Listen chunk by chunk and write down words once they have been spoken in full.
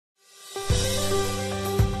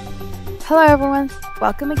Hello everyone,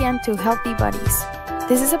 welcome again to Healthy Buddies.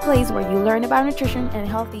 This is a place where you learn about nutrition and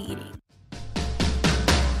healthy eating.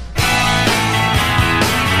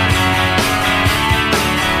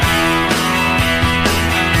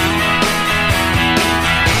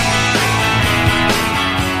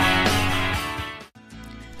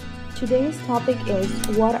 Today's topic is,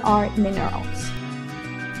 what are minerals?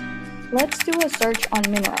 Let's do a search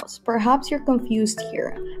on minerals. Perhaps you're confused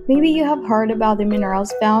here. Maybe you have heard about the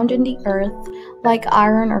minerals found in the earth, like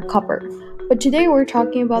iron or copper. But today we're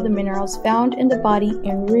talking about the minerals found in the body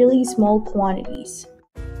in really small quantities.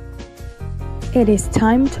 It is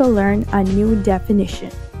time to learn a new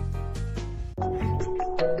definition.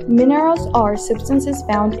 Minerals are substances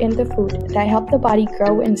found in the food that help the body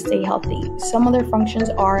grow and stay healthy. Some of their functions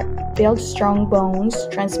are build strong bones,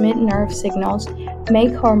 transmit nerve signals,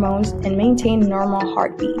 make hormones, and maintain normal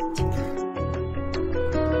heartbeat.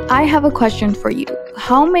 I have a question for you.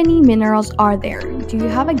 How many minerals are there? Do you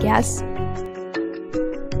have a guess?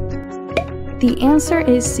 The answer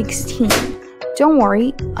is 16. Don't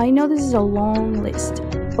worry, I know this is a long list,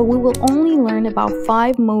 but we will only learn about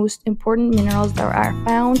 5 most important minerals that are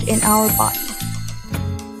found in our body.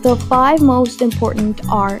 The 5 most important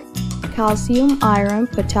are calcium, iron,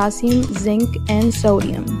 potassium, zinc, and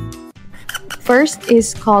sodium. First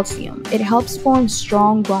is calcium. It helps form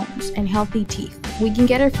strong bones and healthy teeth. We can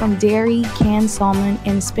get it from dairy, canned salmon,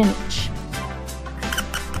 and spinach.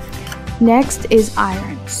 Next is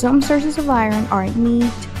iron. Some sources of iron are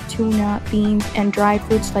meat, tuna, beans, and dried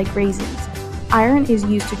fruits like raisins. Iron is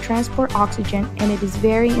used to transport oxygen, and it is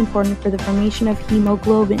very important for the formation of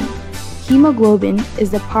hemoglobin. Hemoglobin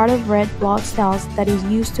is the part of red blood cells that is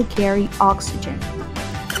used to carry oxygen.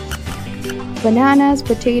 Bananas,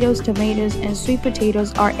 potatoes, tomatoes, and sweet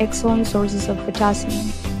potatoes are excellent sources of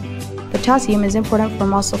potassium. Potassium is important for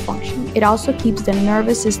muscle function. It also keeps the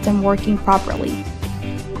nervous system working properly.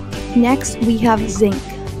 Next, we have zinc.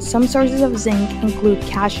 Some sources of zinc include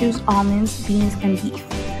cashews, almonds, beans, and beef.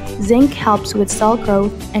 Zinc helps with cell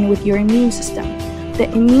growth and with your immune system.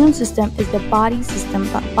 The immune system is the body system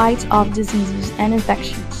that fights off diseases and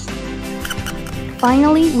infections.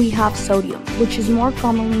 Finally, we have sodium, which is more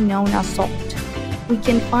commonly known as salt. We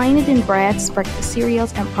can find it in breads, breakfast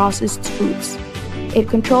cereals, and processed foods. It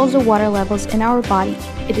controls the water levels in our body.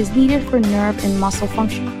 It is needed for nerve and muscle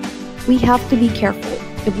function. We have to be careful.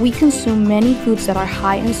 If we consume many foods that are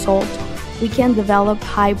high in salt, we can develop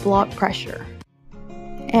high blood pressure.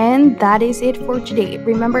 And that is it for today.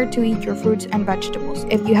 Remember to eat your fruits and vegetables.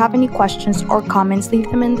 If you have any questions or comments, leave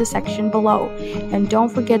them in the section below. And don't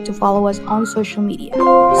forget to follow us on social media. See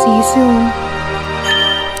you soon!